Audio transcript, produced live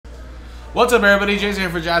What's up, everybody? Jason here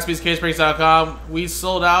for JaspysCaseBreaks.com. We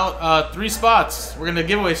sold out 3 spots. We're going to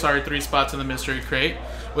give away, 3 spots in the mystery crate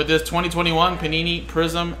with this 2021 Panini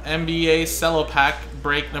Prizm NBA Cello Pack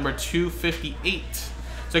break number 258.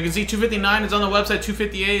 So you can see 259 is on the website.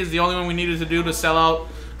 258 is the only one we needed to do to sell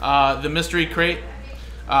out the mystery crate,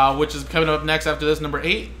 which is coming up next after this, number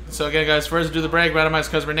 8. So again, guys, first do the break, randomize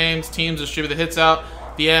customer names, teams, distribute the hits out.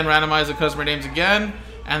 The end, randomize the customer names again.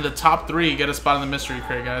 And the top 3 get a spot in the mystery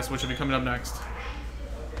crate, guys, which will be coming up next.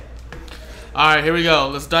 Alright, here we go.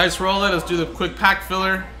 Let's dice roll it. Let's do the quick pack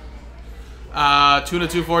filler. 2 to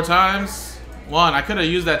 2 4 times. 1. I could have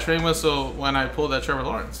used that train whistle when I pulled that Trevor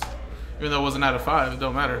Lawrence. Even though it wasn't out of 5. It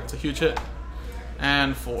don't matter. It's a huge hit.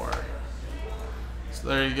 And 4. So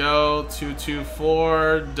there you go. 2 2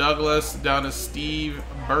 4. Douglas down to Steve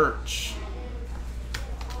Birch.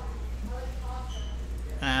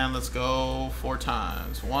 And let's go 4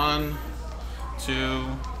 times. 1, 2,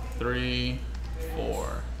 3,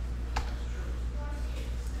 4.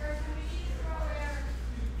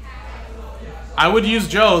 I would use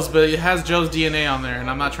Joe's, but it has Joe's DNA on there,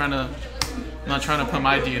 and I'm not trying to put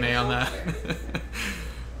my DNA on that.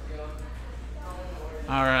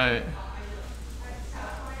 All right.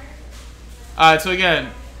 All right. So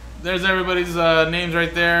again, there's everybody's names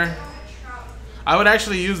right there. I would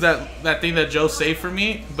actually use that thing that Joe saved for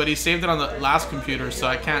me, but he saved it on the last computer, so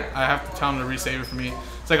I can't. I have to tell him to resave it for me.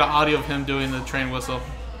 It's like an audio of him doing the train whistle.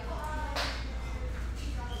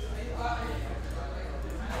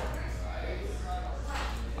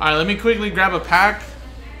 All right, let me quickly grab a pack.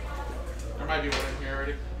 There might be one in here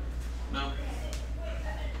already. No.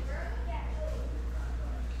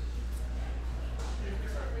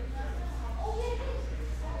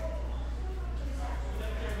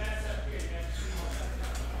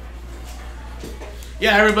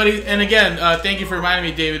 Yeah, everybody, and again, thank you for reminding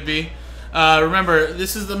me, David B. Remember,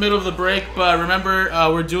 this is the middle of the break, but remember,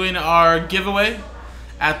 we're doing our giveaway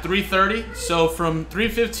at 3:30. So from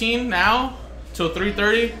 3:15 now till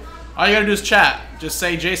 3:30, all you gotta do is chat. Just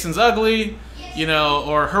say Jason's ugly, you know,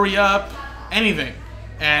 or hurry up, anything,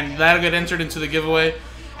 and that'll get entered into the giveaway.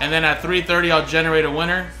 And then at 3:30, I'll generate a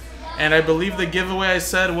winner. And I believe the giveaway I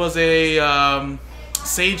said was a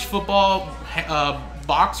Sage football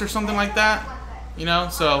box or something like that. You know,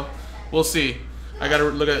 so we'll see. I gotta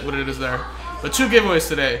look at what it is there. But 2 giveaways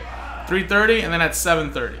today, 3:30 and then at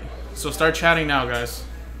 7:30. So start chatting now, guys.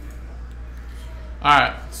 All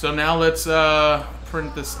right. So now let's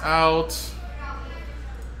print this out.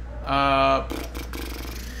 And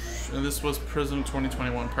this was Prizm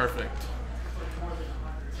 2021. Perfect.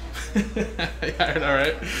 All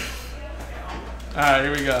right. All right.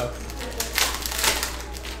 Here we go.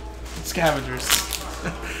 Scavengers.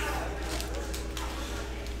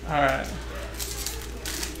 All right.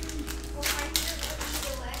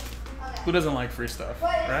 Who doesn't like free stuff,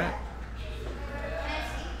 right?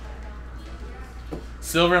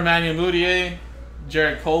 Silver, Emmanuel Mudiay,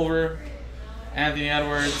 Jarrett Culver, Anthony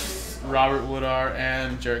Edwards, Robert Woodard,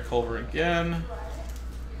 and Jarrett Culver again.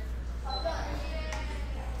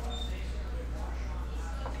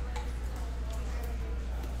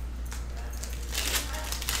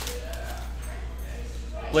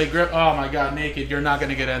 Blake Grip, oh my God, naked. You're not going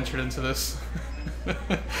to get entered into this.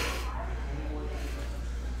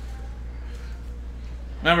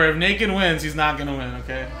 Remember, if Naked wins, he's not going to win,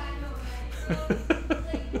 okay?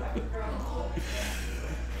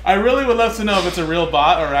 I really would love to know if it's a real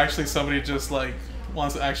bot or actually somebody just like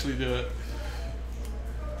wants to actually do it.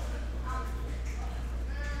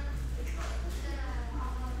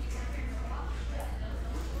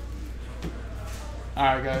 All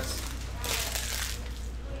right, guys.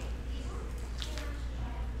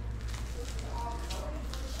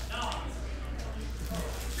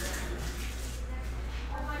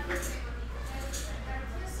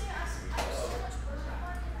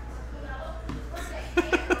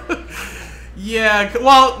 Yeah,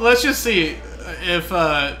 well, let's just see if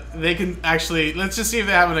they can actually. Let's just see if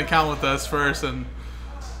they have an account with us first, and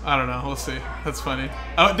I don't know. We'll see. That's funny.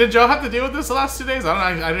 Oh, did Joe have to deal with this the last 2 days?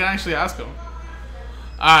 I didn't actually ask him.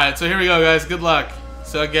 All right, so here we go, guys. Good luck.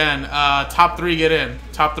 So again, top 3 get in.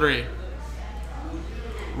 Top 3.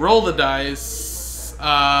 Roll the dice.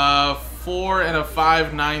 4 and a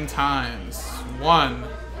 5 9 times. 1,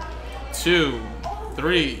 2,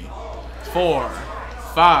 3, 4,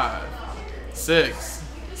 5. 6,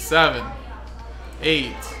 7,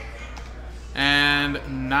 8, and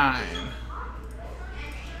 9.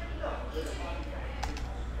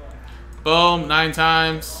 Boom, 9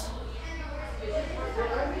 times.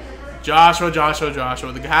 Joshua.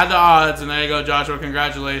 Had the odds, and there you go, Joshua.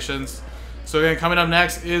 Congratulations. So again, coming up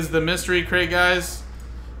next is the mystery crate, guys.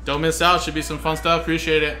 Don't miss out. Should be some fun stuff.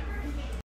 Appreciate it.